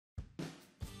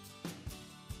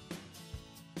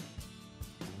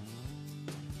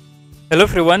Hello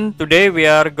everyone, today we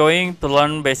are going to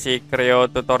learn basic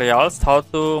Creo tutorials how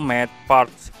to make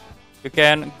parts. You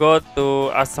can go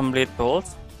to assembly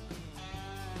tools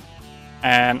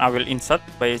and I will insert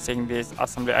by using this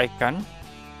assembly icon.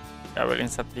 I will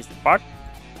insert this part,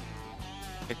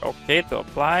 click OK to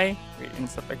apply. We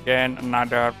insert again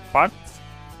another part,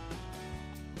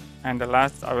 and the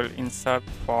last I will insert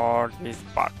for this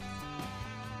part.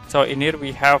 So in here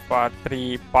we have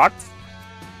 3 parts,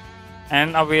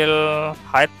 and I will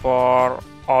hide for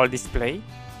all display.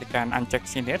 You can uncheck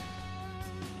in it.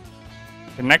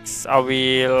 The next I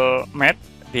will make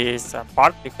this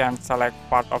part. You can select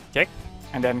part object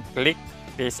and then click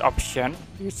this option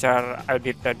user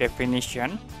edit the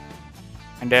definition,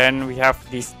 and then we have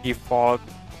this default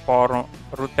for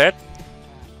rotate,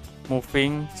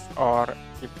 moving, or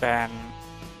you can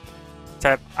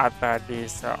set at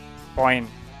this point.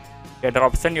 The other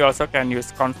option, you also can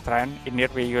use constraint. In here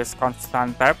we use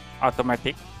constant type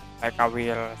automatic, like I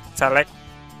will select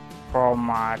from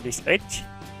this edge.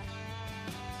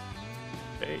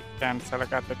 Okay, can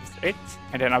select at this edge,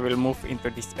 and then I will move into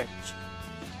this edge.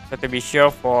 So to be sure,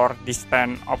 for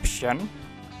distance option,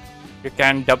 you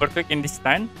can double click in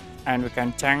distance and we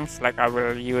can change, like I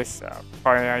will use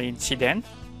coincidence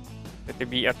to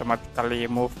be automatically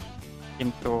move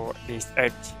into this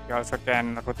edge. You also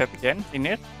can rotate again in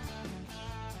it.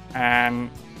 And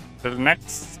the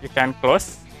next you can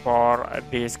close for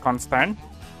this constant,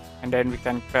 and then we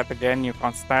can create again new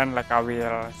constant, like I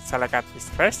will select at this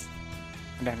face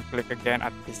and then click again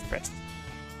at this face.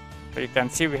 So you can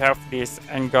see we have this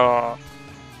angle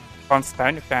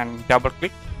constant. You can double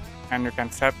click and you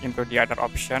can set into the other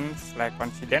options like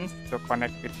coincidence to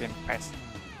connect between face.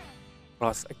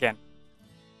 Close again.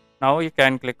 Now you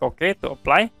can click OK to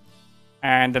apply,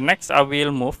 and the next I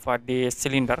will move the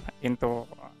cylinder into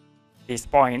this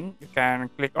point. You can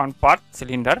click on part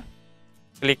cylinder,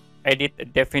 click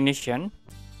edit definition.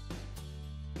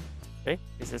 Okay,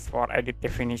 this is for edit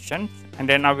definition, and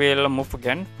then I will move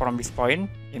again from this point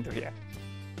into here.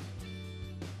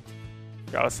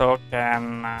 You also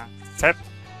can set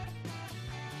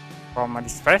from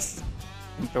this face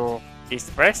into this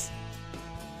face,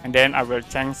 and then I will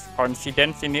change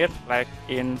coincidence in here, like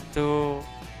into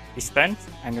distance,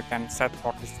 and you can set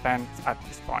for distance at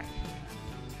this point.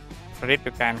 For it,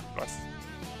 you can close.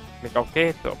 Click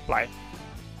OK to apply.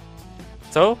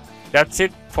 So that's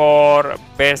it for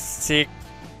basic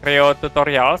Creo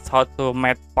tutorials, how to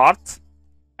make parts.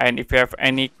 And if you have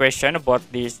any question about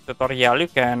this tutorial, you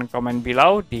can comment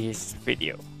below this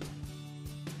video.